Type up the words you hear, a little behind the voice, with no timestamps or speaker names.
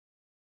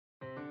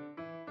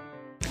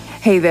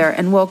Hey there,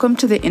 and welcome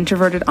to the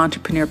Introverted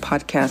Entrepreneur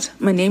Podcast.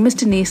 My name is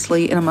Denise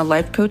Lee, and I'm a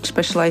life coach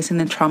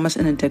specializing in traumas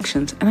and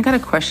addictions. And I got a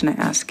question to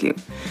ask you.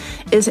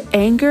 Is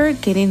anger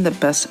getting the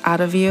best out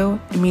of you?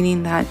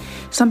 Meaning that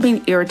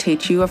something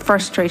irritates you or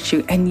frustrates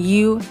you, and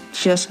you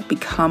just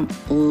become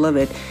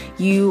livid.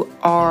 You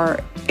are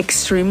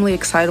extremely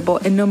excitable,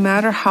 and no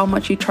matter how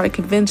much you try to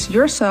convince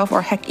yourself,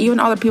 or heck, even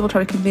other people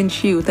try to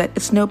convince you that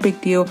it's no big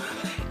deal,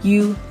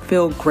 you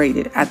feel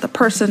grated at the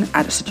person,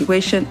 at a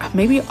situation,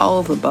 maybe all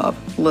of the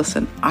above.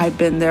 Listen, I've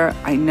been there.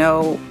 I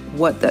know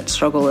what that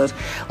struggle is.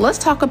 Let's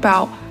talk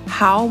about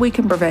how we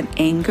can prevent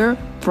anger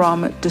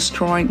from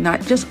destroying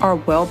not just our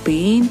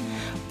well-being,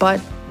 but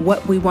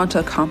what we want to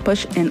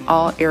accomplish in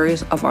all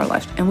areas of our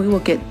life. And we will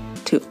get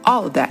to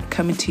all of that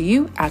coming to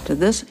you after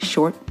this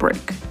short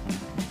break.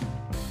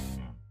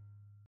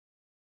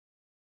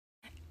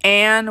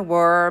 And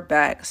we're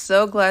back.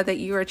 So glad that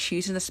you are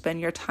choosing to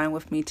spend your time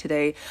with me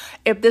today.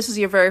 If this is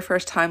your very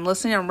first time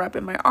listening, I'm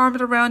wrapping my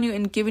arms around you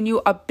and giving you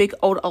a big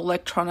old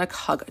electronic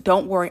hug.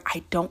 Don't worry,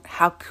 I don't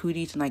have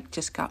cooties and I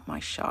just got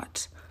my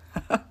shots.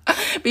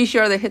 Be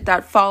sure to hit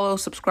that follow,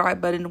 subscribe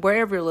button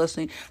wherever you're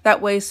listening.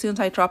 That way, as soon as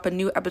I drop a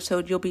new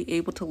episode, you'll be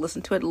able to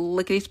listen to it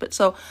lickety-split.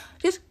 So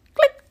just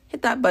click,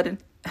 hit that button.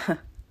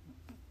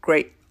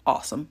 Great,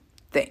 awesome,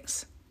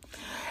 thanks.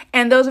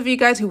 And those of you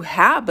guys who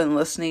have been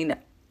listening,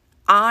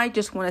 I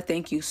just want to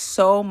thank you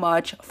so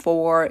much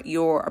for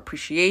your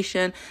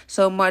appreciation,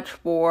 so much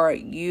for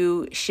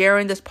you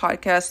sharing this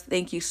podcast.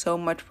 Thank you so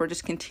much for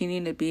just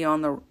continuing to be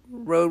on the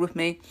road with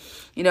me.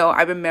 You know,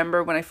 I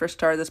remember when I first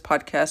started this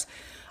podcast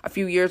a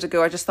few years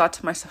ago, I just thought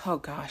to myself, oh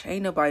gosh,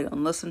 ain't nobody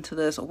gonna listen to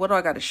this. What do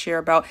I got to share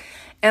about?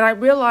 And I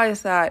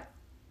realized that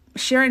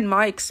sharing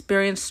my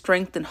experience,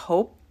 strength, and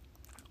hope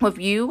with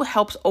you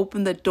helps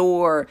open the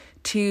door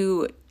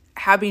to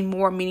having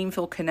more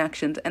meaningful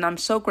connections. And I'm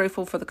so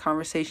grateful for the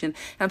conversation.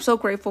 And I'm so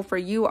grateful for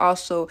you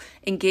also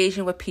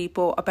engaging with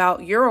people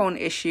about your own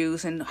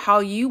issues and how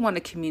you want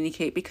to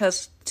communicate,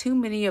 because too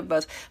many of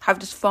us have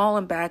just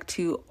fallen back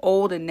to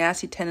old and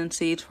nasty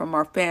tendencies from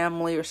our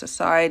family or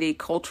society,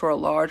 culture at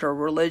large, or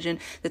religion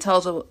that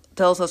tells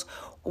us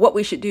what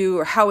we should do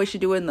or how we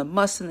should do it, and the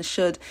must and the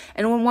should.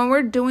 And when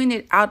we're doing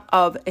it out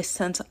of a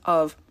sense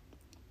of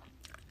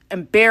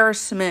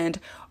embarrassment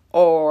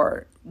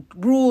or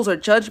rules or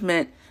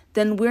judgment,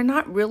 then we're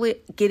not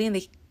really getting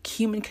the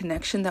human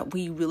connection that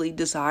we really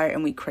desire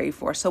and we crave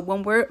for. So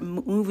when we're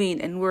moving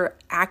and we're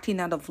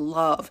acting out of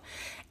love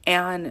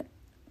and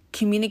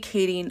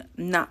communicating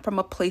not from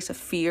a place of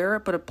fear,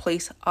 but a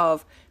place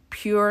of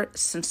pure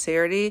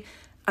sincerity,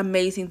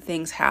 amazing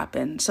things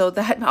happen. So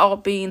that all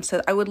being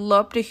said, I would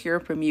love to hear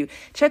from you.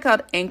 Check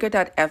out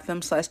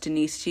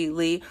anchor.fm/Denise G.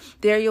 Lee.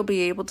 There you'll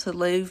be able to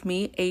leave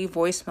me a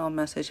voicemail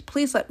message.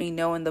 Please let me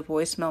know in the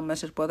voicemail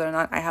message whether or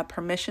not I have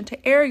permission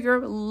to air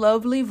your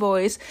lovely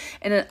voice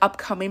in an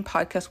upcoming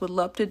podcast. Would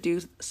love to do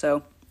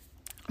so.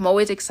 I'm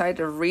always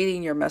excited of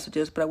reading your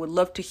messages, but I would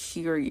love to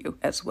hear you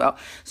as well.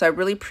 So I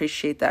really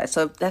appreciate that.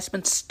 So if that's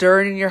been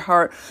stirring in your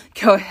heart,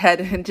 go ahead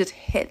and just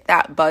hit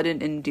that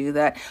button and do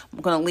that.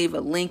 I'm going to leave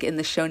a link in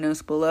the show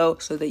notes below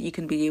so that you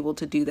can be able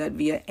to do that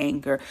via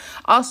Anchor.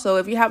 Also,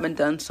 if you haven't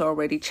done so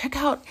already, check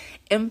out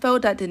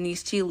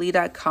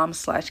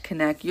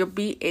info.deniseglee.com/connect. You'll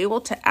be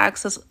able to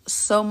access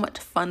so much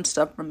fun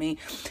stuff from me.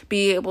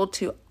 Be able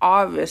to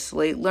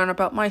obviously learn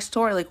about my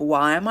story, like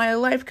why am I a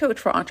life coach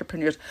for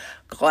entrepreneurs?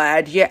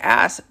 Glad you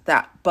asked.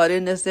 That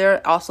button is there.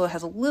 It also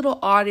has a little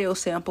audio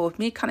sample of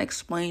me kind of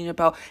explaining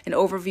about an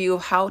overview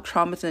of how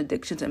traumas and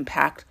addictions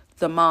impact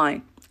the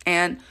mind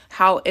and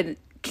how it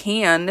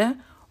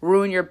can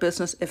ruin your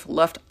business if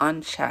left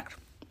unchecked.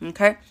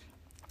 Okay.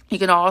 You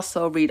can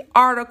also read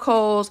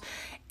articles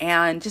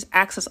and just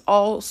access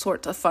all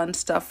sorts of fun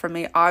stuff from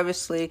me.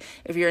 Obviously,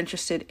 if you're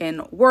interested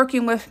in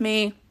working with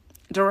me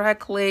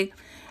directly,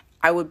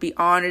 I would be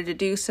honored to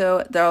do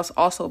so. There's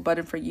also a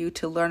button for you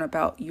to learn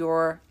about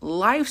your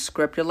life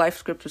script. Your life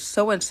script is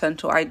so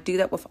essential. I do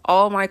that with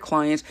all my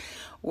clients,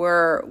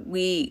 where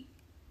we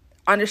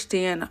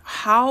understand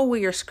how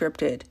we are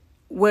scripted,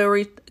 where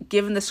we're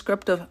given the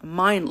script of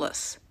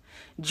mindless,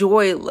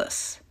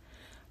 joyless.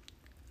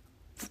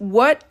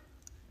 What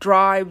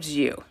drives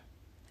you?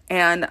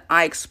 And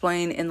I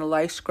explain in the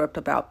life script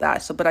about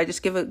that. But I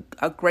just give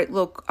a great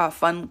little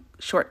fun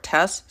short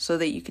test so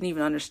that you can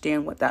even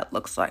understand what that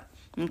looks like.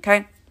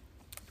 Okay.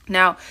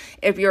 Now,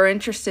 if you're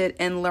interested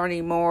in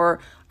learning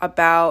more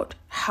about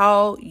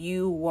how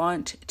you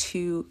want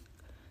to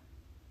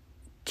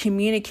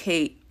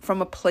communicate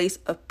from a place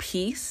of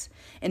peace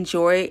and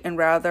joy and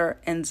rather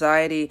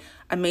anxiety,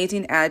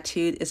 Amazing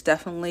Attitude is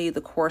definitely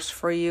the course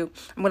for you.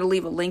 I'm going to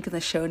leave a link in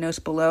the show notes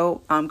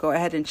below. Go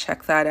ahead and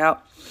check that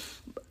out,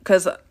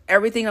 because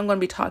everything I'm going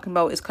to be talking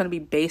about is going to be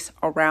based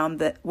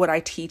around what I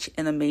teach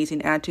in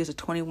Amazing Attitude.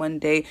 It's a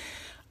 21-day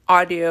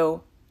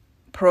audio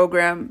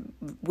program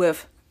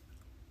with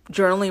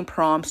journaling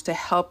prompts to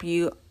help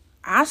you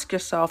ask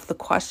yourself the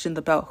questions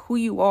about who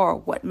you are,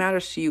 what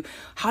matters to you,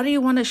 how do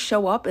you want to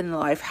show up in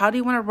life, how do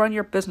you want to run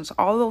your business.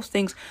 All those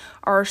things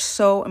are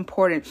so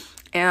important.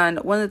 And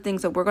one of the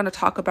things that we're going to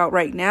talk about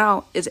right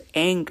now is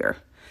anger.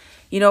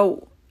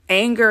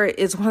 Anger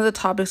is one of the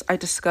topics I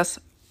discuss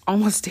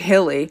almost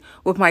daily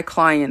with my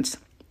clients.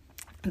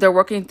 They're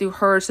working through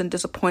hurts and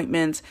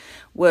disappointments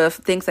with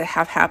things that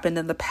have happened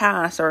in the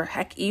past, or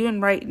heck, even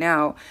right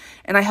now.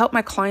 And I help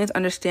my clients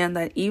understand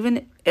that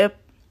even if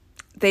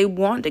they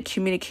want to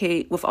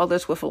communicate with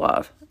others with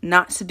love,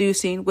 not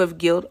seducing with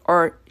guilt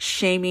or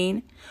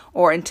shaming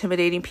or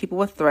intimidating people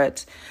with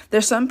threats,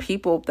 there's some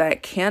people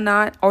that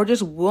cannot or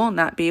just will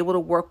not be able to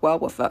work well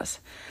with us.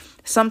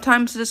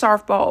 Sometimes it's our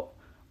fault.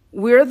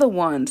 We're the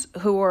ones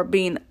who are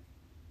being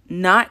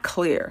not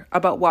clear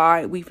about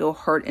why we feel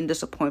hurt and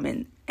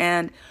disappointment.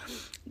 And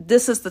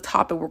this is the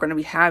topic we're going to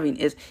be having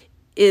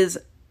is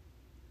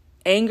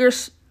anger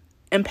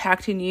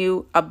impacting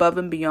you above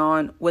and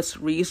beyond what's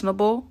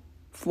reasonable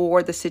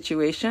for the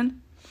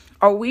situation?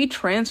 Are we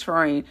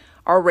transferring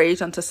our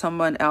rage onto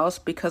someone else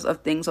because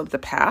of things of the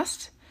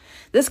past?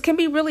 This can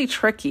be really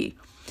tricky.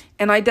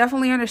 And I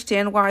definitely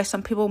understand why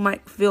some people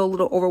might feel a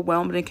little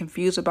overwhelmed and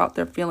confused about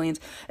their feelings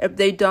if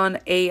they've done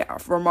a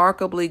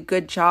remarkably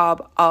good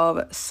job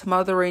of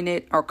smothering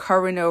it or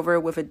covering over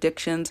with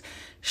addictions,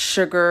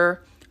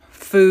 sugar,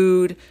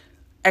 food,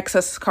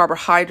 excess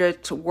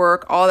carbohydrates,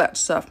 work, all that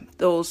stuff.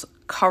 Those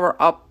cover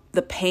up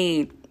the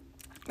pain.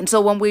 And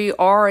so when we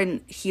are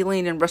in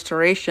healing and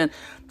restoration,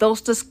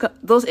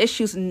 those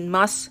issues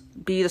must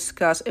be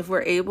discussed if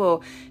we're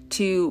able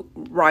to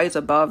rise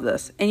above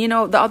this. And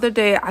the other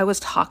day I was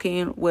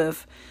talking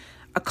with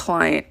a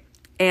client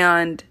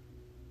and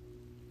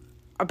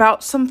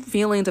about some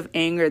feelings of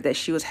anger that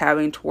she was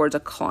having towards a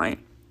client.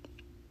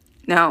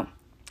 Now,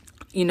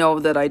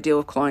 that I deal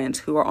with clients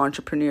who are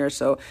entrepreneurs.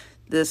 So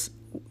this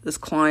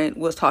client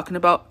was talking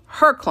about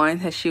her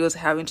client that she was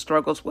having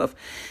struggles with.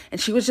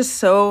 And she was just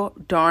so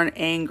darn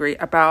angry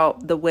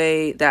about the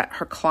way that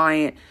her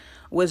client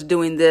was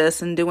doing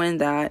this and doing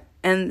that.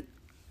 And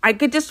I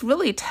could just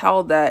really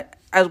tell that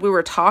as we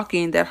were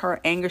talking that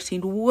her anger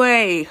seemed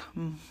way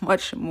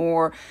much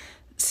more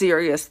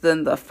serious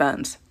than the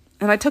offense.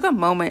 And I took a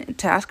moment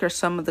to ask her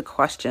some of the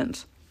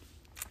questions.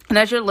 And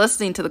as you're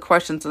listening to the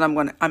questions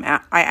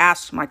that I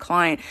asked my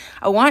client,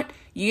 I want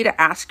you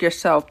to ask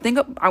yourself,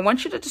 I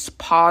want you to just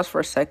pause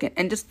for a second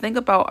and just think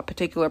about a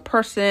particular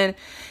person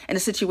and a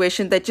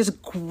situation that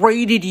just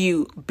grated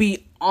you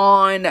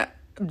beyond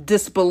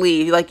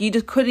disbelief. Like you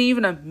just couldn't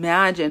even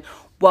imagine,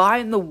 why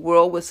in the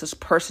world was this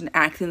person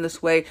acting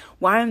this way?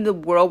 Why in the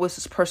world was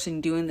this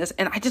person doing this?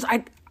 And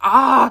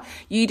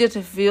you just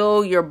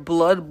feel your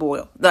blood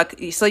boil.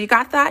 So you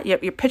got that?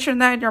 You're picturing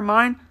that in your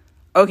mind?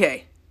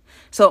 Okay.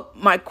 So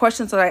my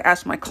questions that I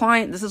asked my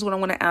client, this is what I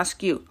want to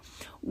ask you.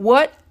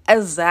 What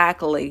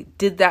exactly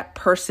did that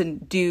person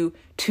do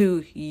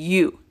to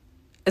you?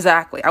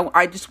 Exactly.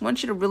 I just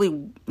want you to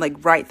really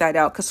write that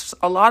out, because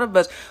a lot of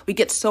us, we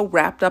get so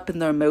wrapped up in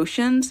the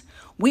emotions,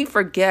 we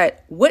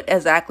forget what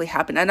exactly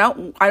happened. And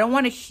I don't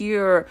want to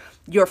hear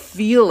your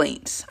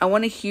feelings. I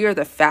want to hear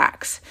the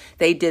facts.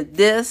 They did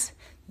this,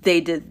 they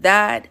did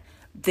that,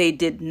 they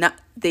didn't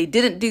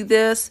do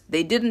this,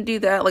 they didn't do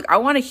that. I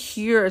want to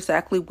hear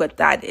exactly what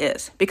that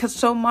is, because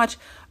so much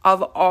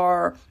of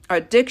our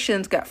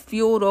addictions got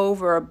fueled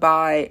over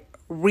by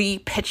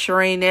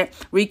repicturing it,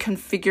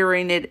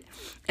 reconfiguring it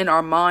in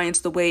our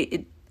minds the way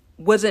it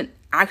wasn't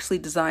actually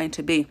designed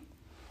to be.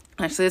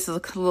 Actually, this is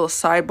a little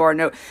sidebar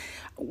note.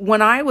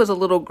 When I was a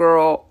little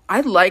girl,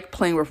 I liked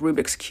playing with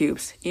Rubik's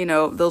Cubes.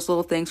 Those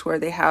little things where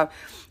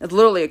it's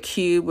literally a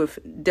cube with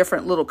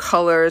different little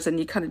colors, and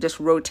you kind of just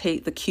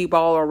rotate the cube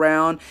all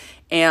around.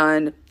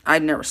 And I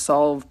never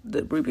solved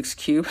the Rubik's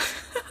Cube.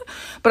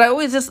 But I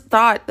always just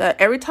thought that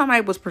every time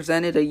I was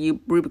presented a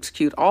Rubik's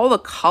Cube, all the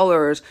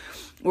colors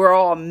were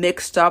all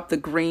mixed up. The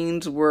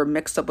greens were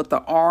mixed up with the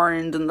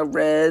orange and the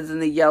reds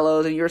and the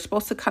yellows. And you're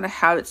supposed to kind of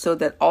have it so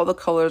that all the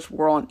colors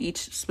were on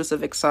each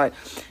specific side.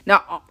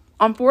 Now,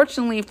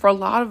 unfortunately, for a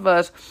lot of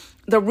us,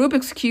 the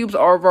Rubik's Cubes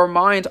of our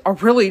minds are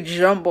really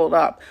jumbled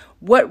up.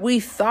 What we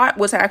thought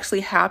was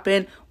actually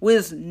happening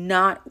was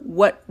not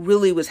what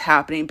really was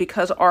happening,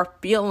 because our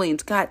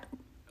feelings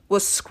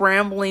was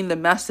scrambling the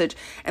message,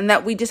 and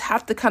that we just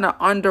have to kind of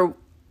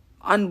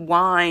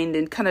unwind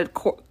and kind of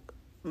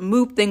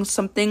move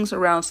some things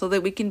around so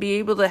that we can be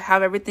able to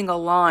have everything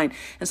aligned.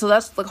 And so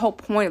that's the whole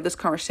point of this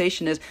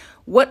conversation, is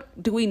what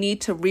do we need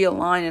to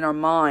realign in our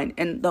mind?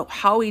 And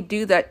how we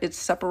do that is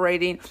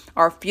separating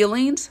our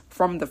feelings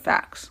from the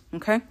facts.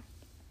 Okay.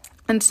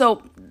 And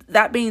so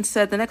that being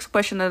said, the next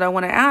question that I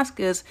want to ask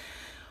is,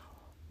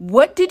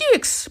 what did you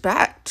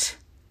expect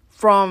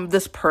from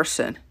this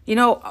person?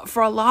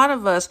 For a lot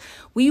of us,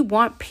 we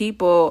want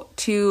people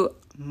to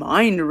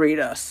mind read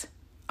us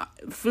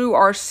through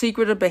our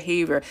secretive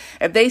behavior.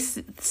 If they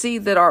see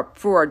that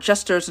through our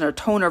gestures and our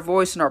tone of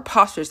voice and our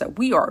postures that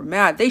we are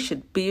mad, they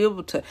should be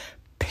able to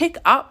pick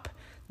up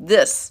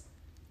this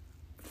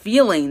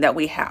feeling that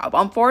we have.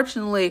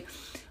 Unfortunately,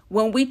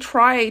 when we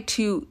try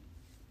to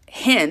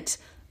hint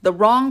the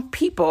wrong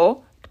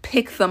people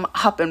pick them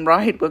up and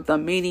ride with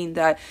them, meaning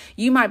that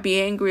you might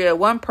be angry at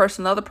one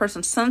person, the other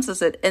person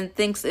senses it and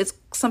thinks it's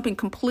something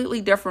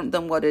completely different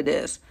than what it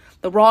is.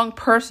 The wrong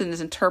person is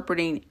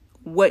interpreting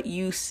what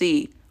you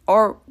see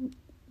or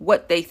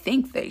what they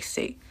think they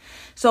see.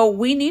 So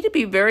we need to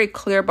be very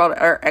clear about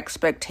our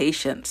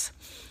expectations.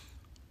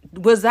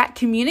 Was that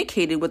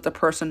communicated with the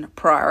person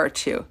prior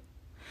to?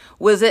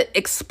 Was it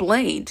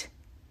explained?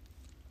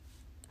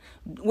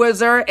 Was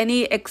there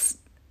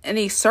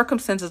any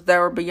circumstances that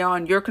were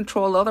beyond your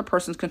control, the other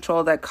person's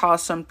control, that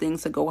caused some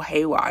things to go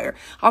haywire?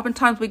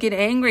 Oftentimes we get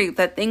angry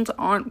that things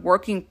aren't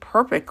working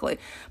perfectly.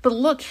 But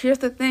look, here's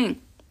the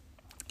thing.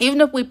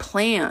 Even if we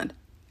planned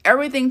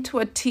everything to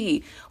a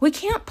T, we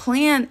can't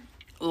plan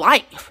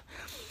life.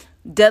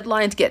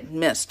 Deadlines get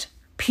missed.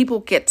 People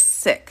get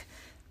sick.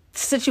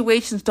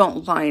 Situations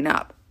don't line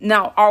up.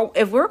 Now,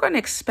 if we're going to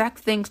expect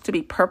things to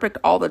be perfect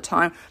all the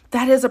time,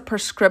 that is a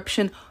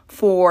prescription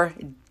for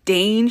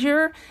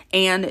danger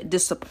and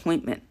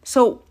disappointment.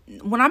 So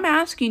when I'm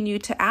asking you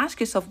to ask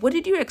yourself, what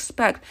did you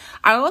expect?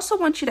 I also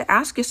want you to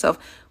ask yourself,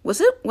 was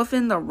it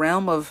within the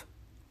realm of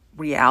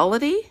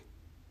reality?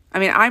 I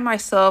mean, I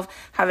myself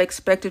have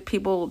expected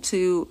people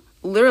to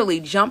literally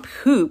jump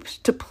hoops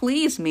to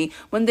please me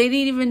when they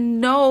didn't even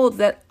know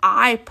that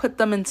I put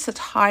them in such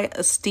high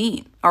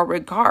esteem or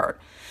regard.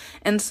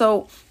 And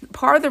so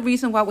part of the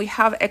reason why we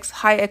have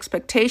high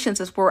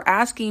expectations is we're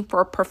asking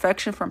for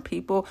perfection from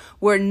people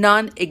where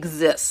none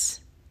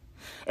exists.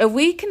 If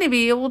we can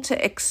be able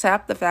to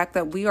accept the fact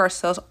that we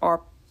ourselves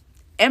are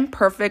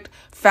imperfect,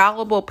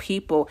 fallible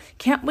people,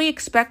 can't we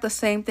expect the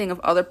same thing of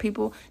other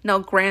people? Now,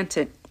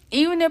 granted,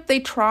 even if they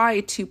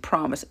try to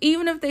promise,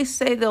 even if they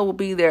say they will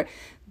be there,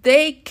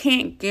 they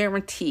can't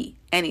guarantee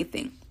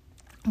anything.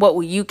 What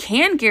you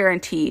can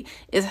guarantee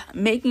is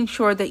making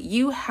sure that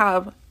you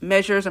have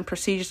measures and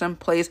procedures in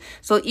place.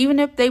 So even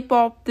if they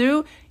fall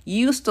through,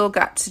 you still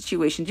got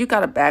situations. You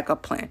got a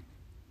backup plan.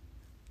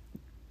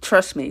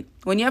 Trust me,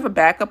 when you have a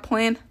backup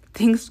plan,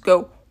 things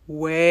go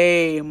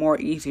way more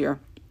easier.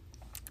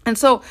 And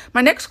so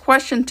my next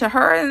question to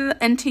her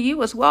and to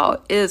you as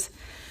well is,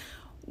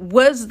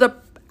 was the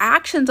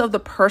actions of the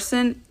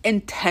person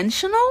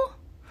intentional,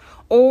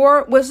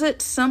 or was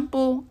it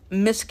simple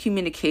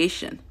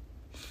miscommunication?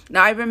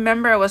 Now, I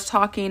remember I was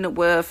talking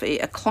with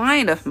a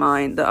client of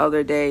mine the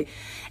other day,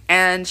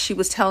 and she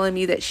was telling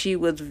me that she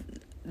was a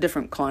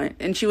different client.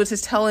 And she was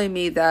just telling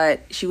me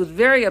that she was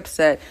very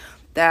upset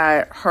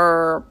that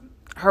her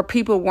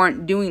people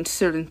weren't doing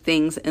certain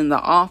things in the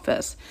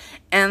office.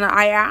 And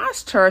I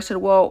asked her, I said,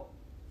 well,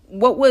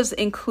 what was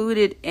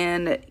included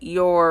in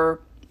your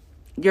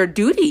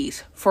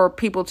duties for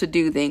people to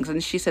do things?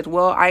 And she said,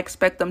 well, I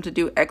expect them to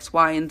do X,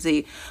 Y, and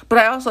Z, but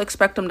I also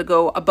expect them to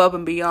go above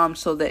and beyond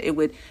so that it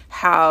would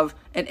have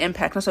an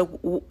impact.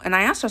 And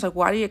I asked her, I was like,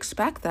 why do you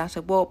expect that? I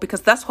said, well,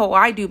 because that's how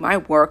I do my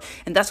work,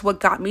 and that's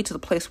what got me to the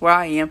place where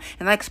I am,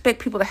 and I expect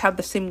people to have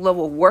the same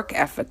level of work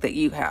ethic that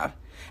you have.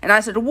 And I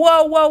said,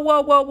 whoa,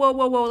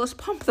 let's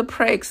pump the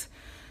brakes.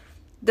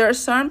 There are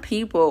some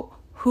people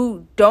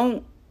who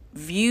don't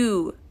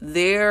view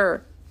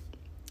their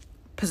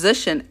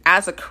position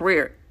as a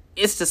career.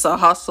 It's just a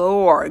hustle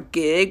or a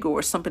gig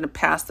or something to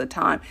pass the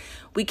time.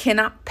 We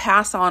cannot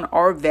pass on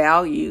our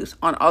values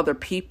on other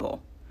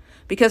people,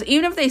 because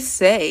even if they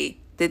say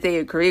that they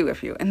agree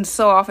with you, and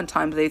so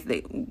oftentimes we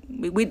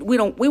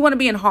want to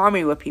be in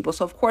harmony with people,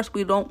 so of course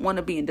we don't want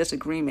to be in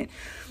disagreement.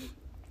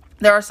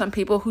 There are some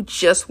people who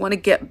just want to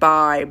get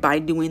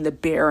by doing the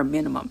bare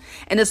minimum,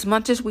 and as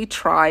much as we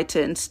try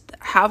to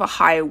have a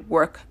high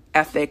work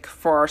ethic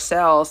for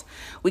ourselves,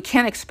 we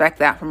can't expect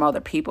that from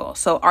other people.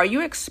 So are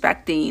you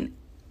expecting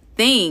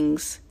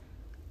things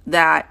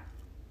that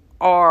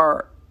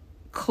are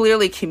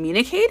clearly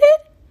communicated,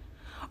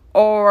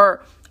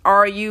 or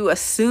are you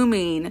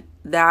assuming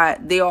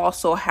that they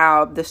also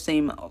have the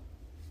same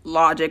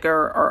logic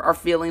or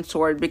feelings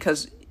toward,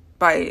 because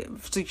by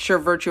sheer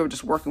virtue of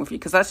just working with you?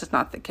 Because that's just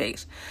not the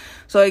case.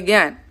 So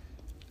again,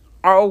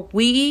 are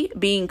we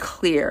being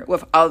clear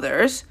with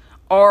others?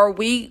 Or are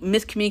we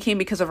miscommunicating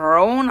because of our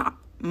own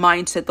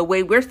mindset, the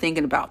way we're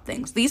thinking about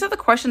things? These are the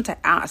questions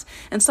to ask.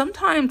 And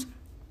sometimes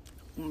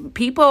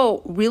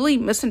people really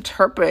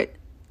misinterpret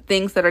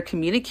things that are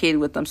communicated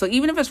with them. So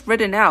even if it's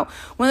written out,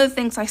 one of the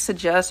things I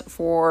suggest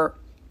for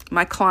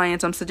my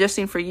clients, I'm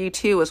suggesting for you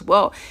too as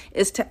well,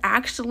 is to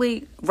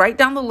actually write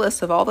down the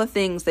list of all the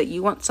things that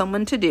you want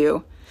someone to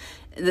do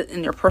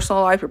in your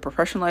personal life, your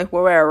professional life,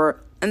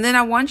 wherever. And then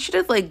I want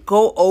you to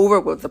go over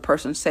with the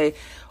person, say,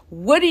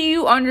 what do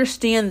you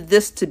understand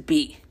this to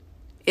be?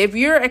 If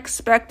you're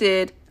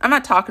expected, I'm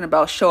not talking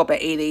about show up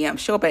at 8 a.m.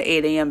 Show up at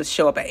 8 a.m. is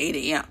show up at 8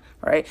 a.m.,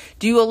 right?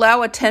 Do you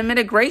allow a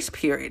 10-minute grace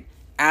period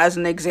as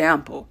an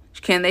example?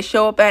 Can they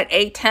show up at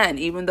 8:10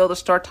 even though the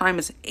start time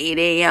is 8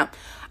 a.m.?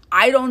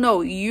 I don't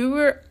know.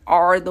 You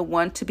are the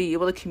one to be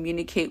able to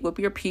communicate with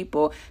your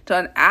people,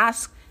 to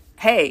ask,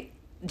 hey,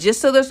 just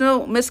so there's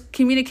no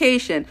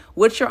miscommunication,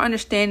 what's your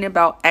understanding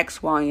about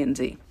X, Y, and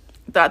Z?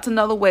 That's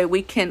another way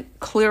we can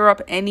clear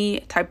up any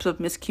types of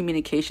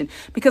miscommunication.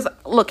 Because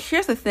look,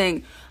 here's the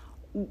thing.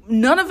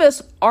 none of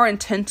us are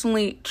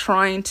intentionally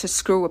trying to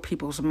screw with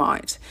people's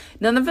minds.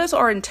 None of us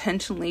are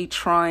intentionally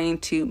trying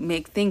to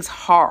make things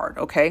hard,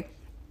 okay?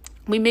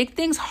 We make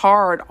things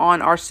hard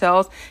on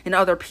ourselves and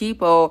other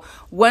people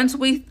once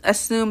we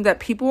assume that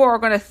people are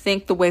going to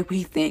think the way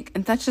we think.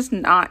 And that's just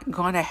not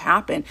going to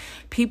happen.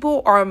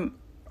 People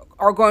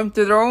are going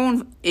through their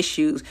own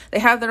issues. They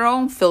have their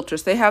own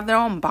filters. They have their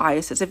own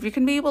biases. If you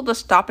can be able to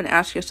stop and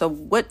ask yourself,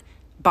 what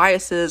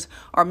biases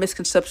or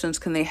misconceptions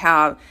can they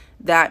have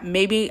that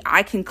maybe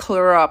I can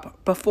clear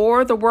up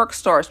before the work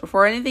starts,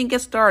 before anything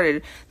gets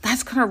started,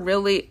 that's going to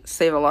really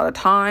save a lot of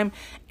time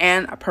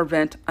and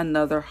prevent a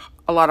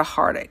lot of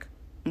heartache.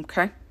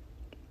 Okay.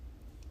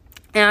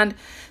 And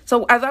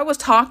so as I was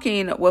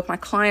talking with my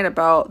client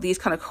about these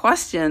kind of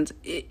questions,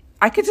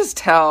 I could just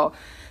tell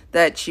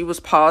that she was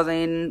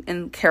pausing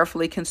and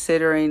carefully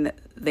considering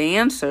the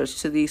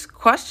answers to these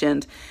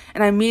questions.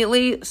 And I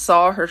immediately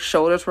saw her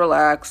shoulders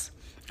relax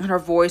and her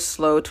voice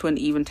slow to an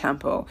even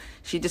tempo.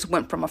 She just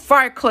went from a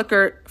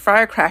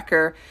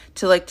firecracker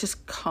to like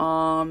just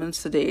calm and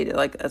sedated,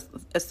 like as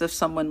if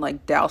someone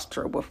like doused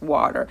her with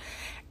water.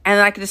 And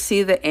I could just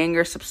see the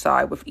anger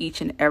subside with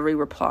each and every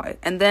reply.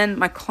 And then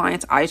my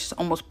client's eyes just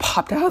almost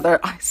popped out of their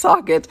eye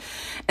sockets.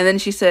 And then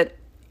she said,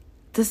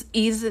 "This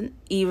isn't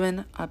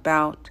even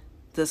about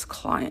this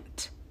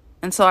client."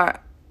 And so I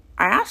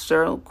asked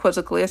her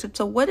quizzically, I said,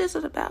 "So what is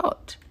it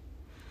about?"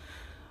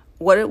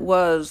 What it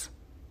was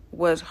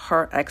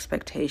her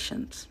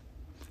expectations.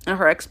 And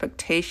her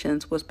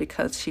expectations was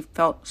because she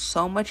felt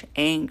so much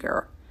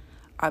anger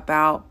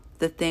about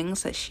the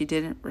things that she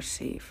didn't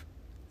receive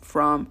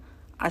from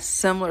a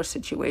similar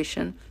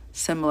situation,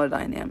 similar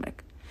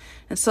dynamic.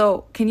 And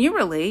so can you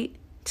relate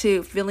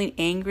to feeling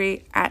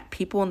angry at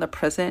people in the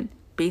present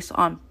based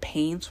on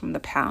pains from the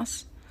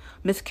past,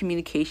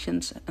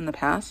 miscommunications in the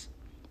past?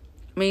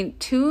 I mean,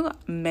 too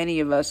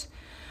many of us,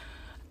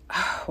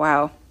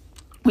 wow,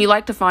 we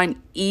like to find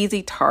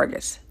easy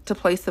targets to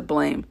place the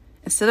blame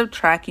instead of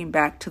tracking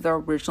back to the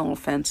original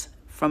offense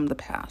from the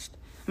past.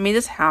 I mean,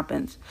 this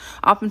happens.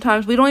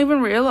 Oftentimes, we don't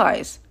even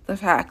realize the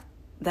fact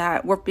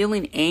that we're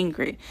feeling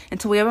angry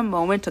until we have a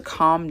moment to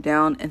calm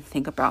down and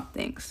think about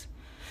things.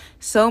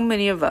 So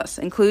many of us,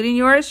 including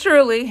yours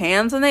truly,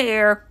 hands in the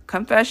air,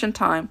 confession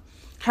time,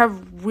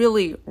 have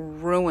really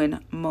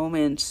ruined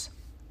moments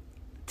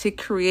to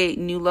create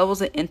new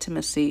levels of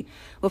intimacy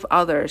with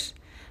others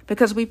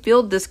because we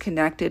feel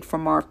disconnected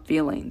from our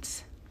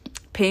feelings.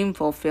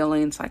 Painful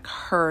feelings like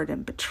hurt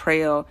and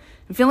betrayal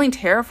and feeling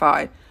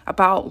terrified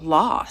about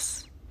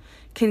loss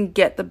can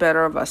get the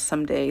better of us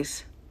some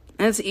days.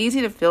 And it's easy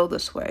to feel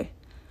this way.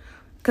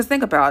 Because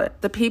think about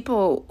it. The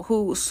people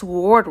who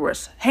swore to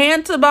us,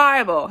 hand to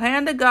Bible,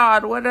 hand to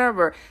God,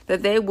 whatever,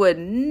 that they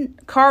would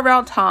carve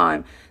out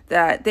time,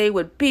 that they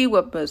would be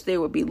with us, they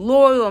would be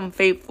loyal and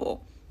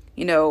faithful.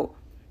 You know,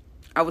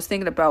 I was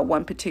thinking about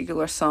one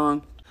particular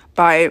song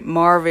by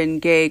Marvin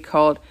Gaye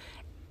called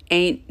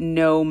 "Ain't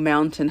No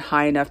Mountain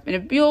High Enough." And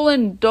if you'll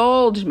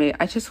indulge me,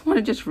 I just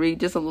want to read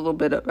just a little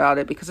bit about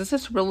it because it's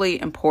just really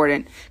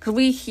important. Because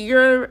we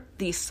hear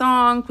these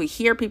songs, we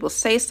hear people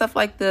say stuff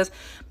like this,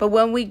 but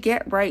when we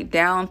get right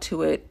down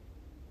to it,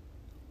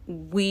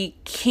 we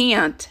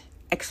can't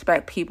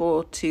expect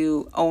people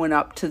to own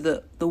up to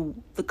the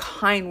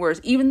kind words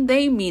even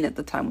they mean at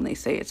the time when they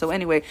say it. So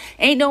anyway,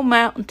 ain't no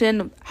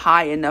mountain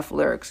high enough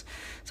lyrics.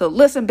 So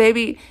listen,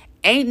 baby.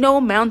 Ain't no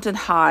mountain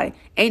high,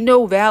 ain't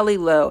no valley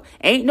low,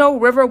 ain't no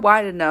river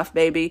wide enough,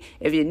 baby.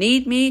 If you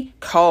need me,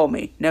 call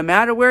me. No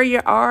matter where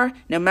you are,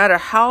 no matter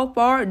how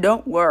far,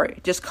 don't worry.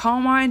 Just call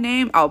my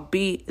name, I'll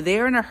be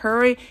there in a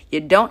hurry. You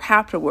don't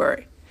have to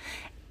worry.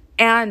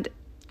 And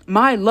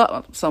my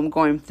love, so I'm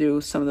going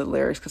through some of the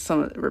lyrics because some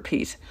of it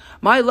repeats.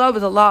 My love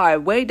is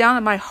alive, way down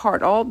in my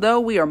heart. Although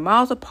we are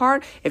miles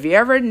apart, if you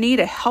ever need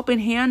a helping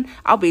hand,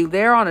 I'll be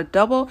there on a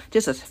double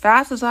just as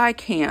fast as I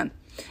can.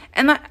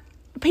 And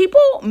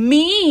people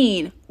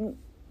mean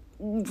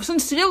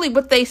sincerely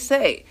what they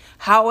say.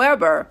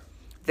 However,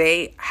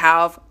 they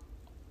have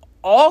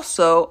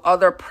also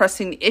other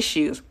pressing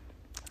issues,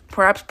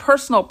 perhaps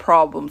personal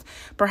problems.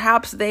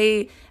 Perhaps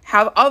they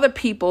have other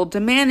people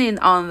demanding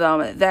on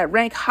them that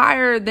rank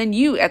higher than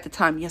you at the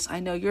time. Yes, I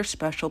know you're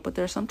special, but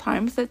there's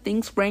sometimes that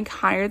things rank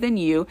higher than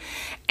you.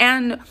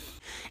 And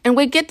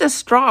we get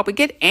distraught. We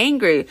get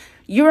angry.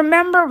 You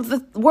remember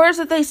the words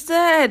that they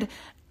said.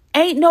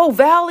 Ain't no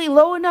valley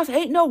low enough.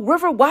 Ain't no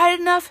river wide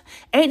enough.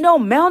 Ain't no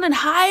mountain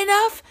high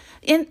enough.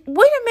 And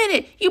wait a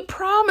minute. You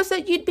promised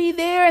that you'd be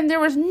there and there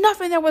was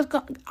nothing that was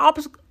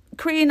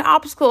creating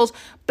obstacles.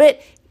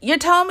 But you're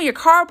telling me your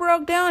car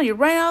broke down, you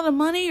ran out of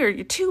money, or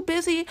you're too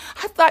busy.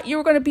 I thought you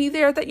were going to be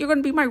there. I thought you were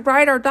going to be my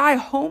ride or die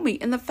homie.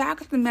 And the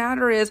fact of the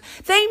matter is,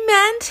 they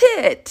meant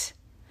it.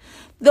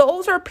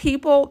 Those are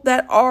people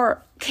that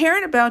are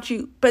caring about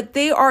you, but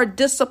they are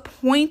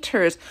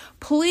disappointers.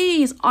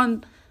 Please,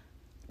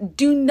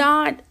 do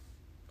not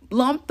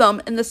lump them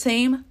in the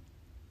same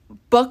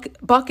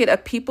bucket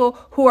of people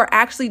who are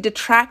actually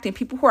detracting,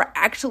 people who are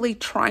actually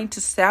trying to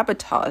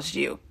sabotage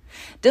you.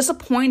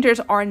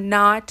 Disappointers are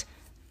not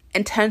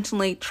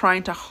intentionally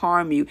trying to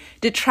harm you.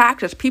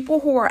 Detractors,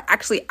 people who are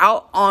actually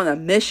out on a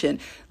mission,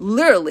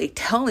 literally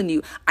telling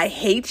you, I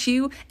hate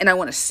you and I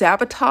want to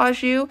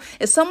sabotage you.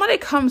 If somebody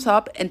comes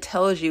up and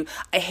tells you,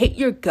 I hate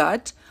your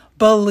guts,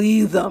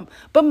 believe them.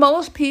 But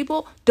most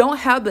people don't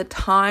have the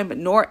time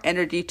nor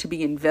energy to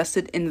be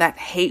invested in that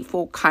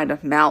hateful kind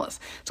of malice.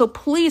 So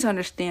please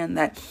understand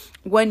that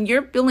when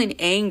you're feeling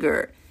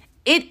anger,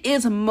 it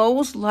is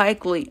most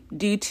likely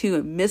due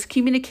to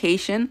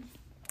miscommunication,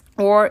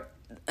 or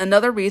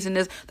another reason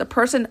is the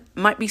person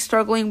might be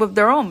struggling with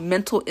their own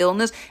mental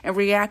illness and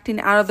reacting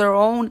out of their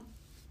own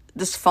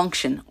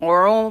dysfunction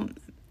or own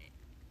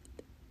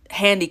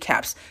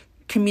handicaps,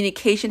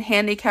 communication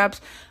handicaps,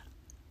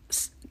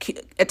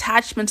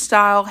 attachment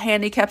style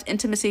handicaps,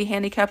 intimacy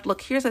handicaps.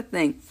 Look, here's the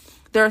thing.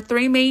 There are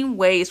three main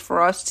ways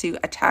for us to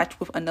attach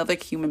with another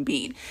human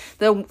being.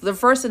 The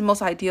first and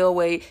most ideal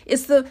way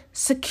is the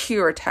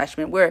secure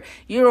attachment, where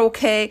you're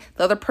okay,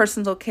 the other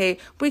person's okay,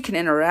 we can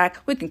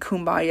interact, we can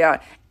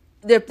kumbaya.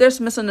 If there's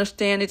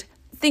misunderstandings,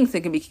 things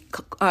that can be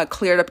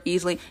cleared up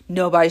easily.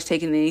 Nobody's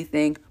taking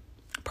anything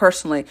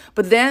personally.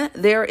 But then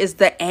there is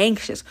the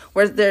anxious,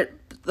 where the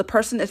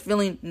person is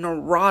feeling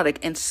neurotic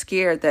and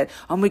scared that,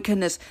 oh my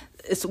goodness,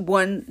 it's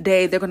one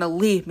day they're gonna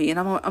leave me, and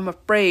I'm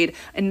afraid,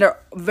 and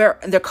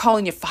they're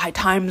calling you 5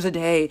 times a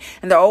day,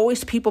 and they're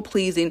always people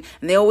pleasing,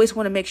 and they always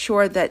want to make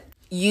sure that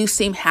you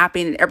seem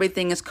happy and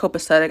everything is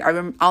copacetic.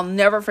 I'll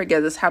never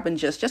forget, this happened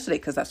just yesterday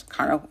because that's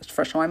kind of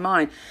fresh on my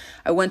mind.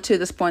 I went to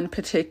this one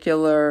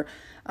particular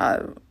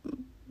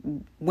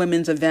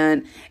women's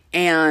event,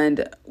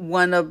 and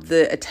one of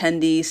the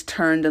attendees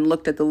turned and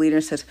looked at the leader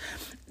and says,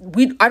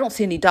 I don't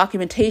see any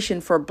documentation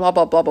for blah,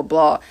 blah, blah, blah,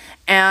 blah.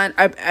 And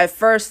at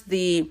first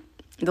the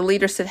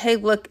leader said, hey,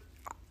 look,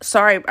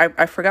 sorry,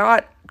 I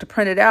forgot to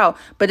print it out,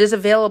 but it's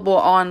available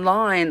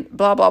online,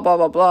 blah, blah, blah,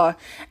 blah, blah.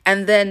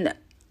 And then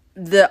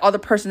the other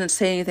person didn't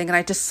say anything. And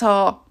I just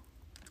saw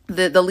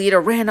the leader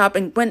ran up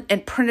and went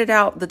and printed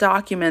out the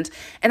documents.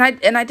 And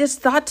I just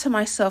thought to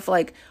myself,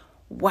 like,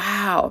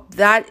 wow,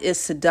 that is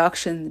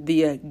seduction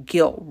via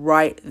guilt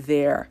right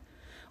there,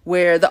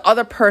 where the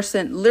other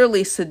person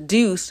literally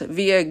seduced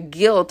via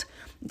guilt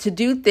to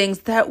do things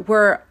that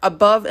were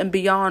above and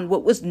beyond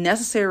what was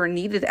necessary or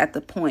needed at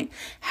the point.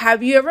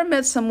 Have you ever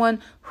met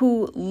someone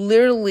who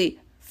literally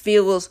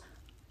feels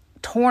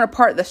torn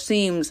apart at the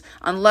seams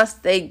unless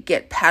they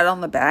get pat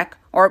on the back?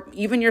 Or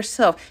even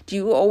yourself, do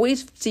you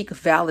always seek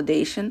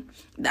validation?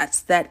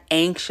 That's that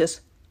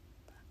anxious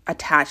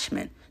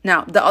attachment.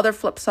 Now, the other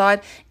flip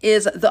side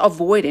is the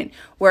avoidant,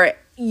 where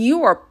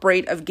you are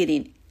afraid of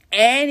getting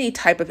any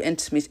type of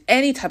intimacy,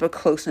 any type of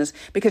closeness,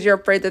 because you're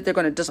afraid that they're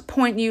going to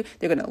disappoint you,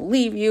 they're going to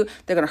leave you,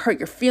 they're going to hurt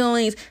your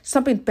feelings,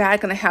 something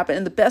bad going to happen.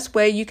 And the best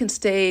way you can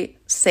stay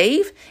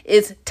safe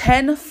is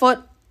 10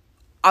 foot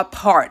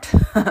apart.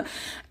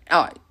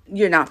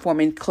 You're not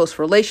forming close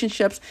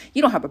relationships.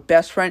 You don't have a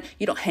best friend.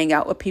 You don't hang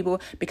out with people,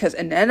 because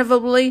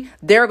inevitably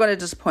they're going to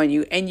disappoint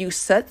you. And you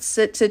set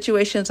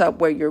situations up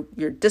where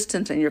you're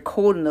distant and you're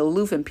cold and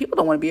aloof, and people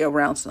don't want to be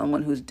around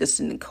someone who's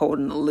distant and cold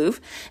and aloof.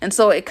 And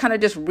so it kind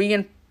of just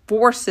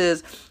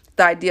reinforces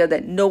the idea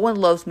that no one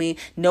loves me,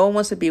 no one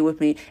wants to be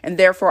with me, and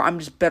therefore I'm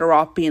just better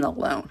off being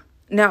alone.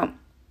 Now,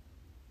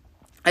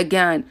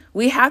 again,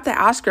 we have to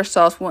ask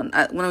ourselves when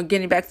I'm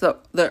getting back to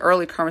the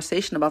early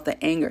conversation about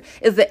the anger.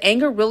 Is the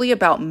anger really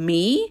about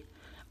me?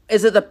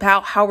 Is it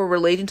about how we're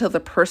relating to the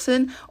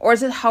person? Or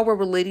is it how we're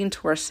relating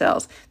to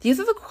ourselves? These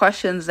are the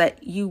questions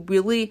that you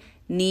really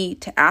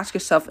need to ask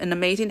yourself. An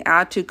Amazing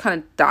Attitude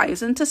kind of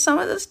dives into some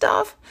of this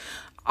stuff.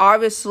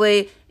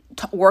 Obviously,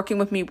 working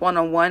with me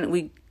one-on-one,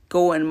 we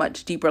go in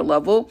much deeper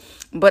level.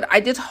 But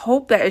I just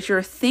hope that as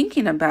you're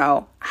thinking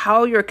about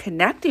how you're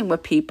connecting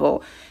with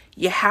people,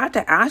 you have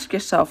to ask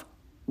yourself,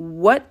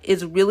 what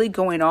is really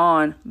going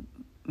on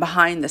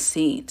behind the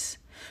scenes?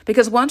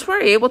 Because once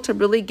we're able to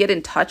really get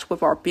in touch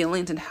with our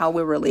feelings and how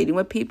we're relating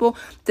with people,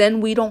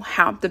 then we don't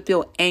have to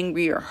feel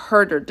angry or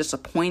hurt or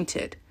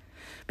disappointed,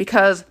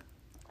 because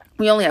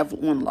we only have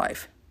one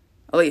life.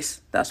 At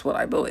least that's what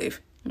I believe.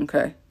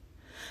 Okay.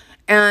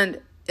 And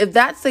if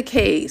that's the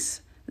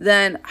case,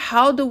 then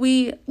how do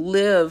we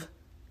live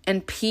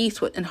in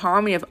peace in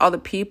harmony of other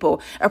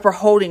people if we're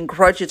holding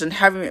grudges and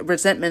having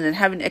resentment and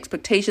having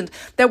expectations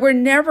that were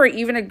never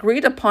even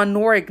agreed upon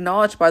nor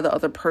acknowledged by the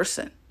other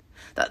person?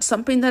 That's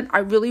something that I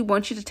really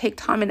want you to take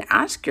time and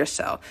ask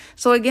yourself.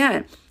 So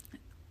again,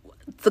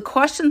 the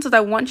questions that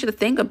I want you to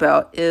think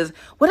about is,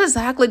 what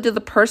exactly did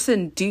the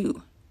person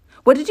do?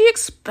 What did you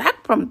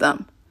expect from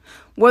them?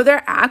 Were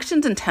their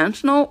actions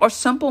intentional or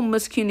simple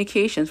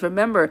miscommunications?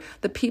 Remember,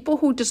 the people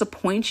who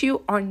disappoint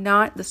you are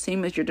not the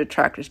same as your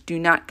detractors. Do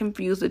not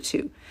confuse the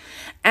two.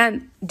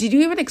 And did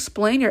you even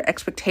explain your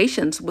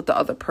expectations with the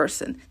other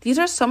person? These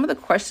are some of the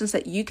questions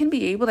that you can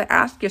be able to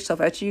ask yourself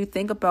as you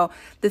think about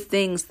the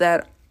things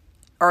that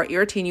are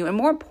irritating you. And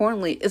more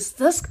importantly, is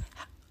this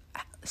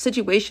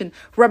situation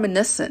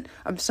reminiscent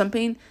of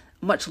something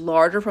much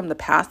larger from the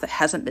past that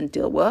hasn't been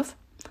dealt with?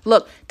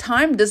 Look,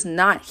 time does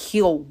not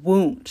heal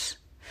wounds.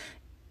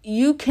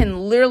 you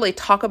can literally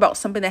talk about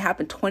something that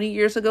happened 20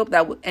 years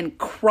ago and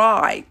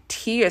cry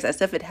tears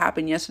as if it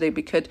happened yesterday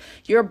because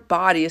your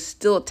body is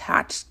still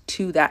attached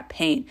to that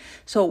pain.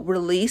 So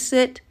release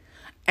it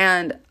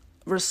and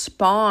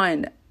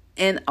respond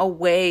in a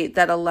way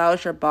that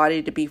allows your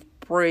body to be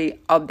free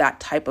of that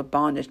type of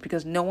bondage,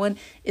 because no one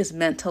is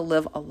meant to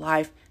live a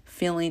life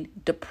feeling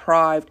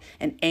deprived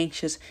and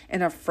anxious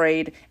and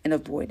afraid and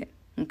avoidant.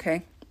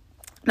 Okay.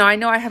 Now, I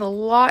know I had a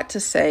lot to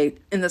say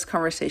in this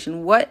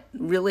conversation. What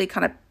really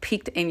kind of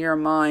piqued in your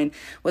mind?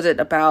 Was it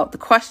about the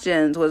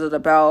questions? Was it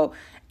about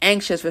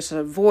anxious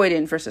versus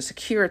avoidant versus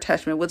secure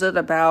attachment? Was it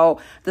about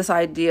this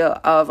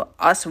idea of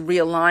us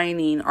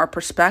realigning our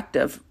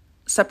perspective,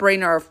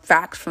 separating our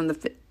facts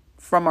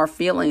from our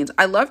feelings?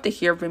 I'd love to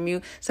hear from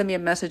you. Send me a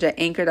message at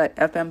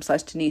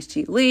anchor.fm/Denise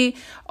G. Lee,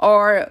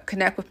 or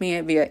connect with me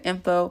via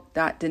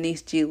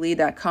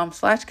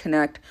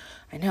info.deniseglee.com/connect.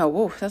 I know,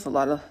 whoa, that's a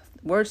lot of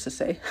words to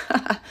say.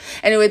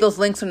 Anyway, those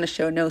links in the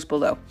show notes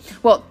below.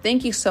 Well,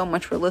 thank you so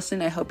much for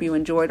listening. I hope you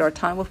enjoyed our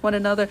time with one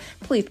another.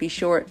 Please be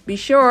sure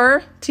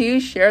to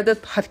share this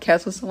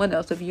podcast with someone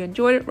else. If you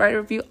enjoyed it, write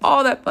a review,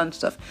 all that fun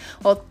stuff.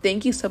 Well,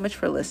 thank you so much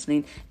for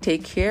listening.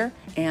 Take care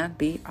and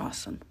be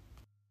awesome.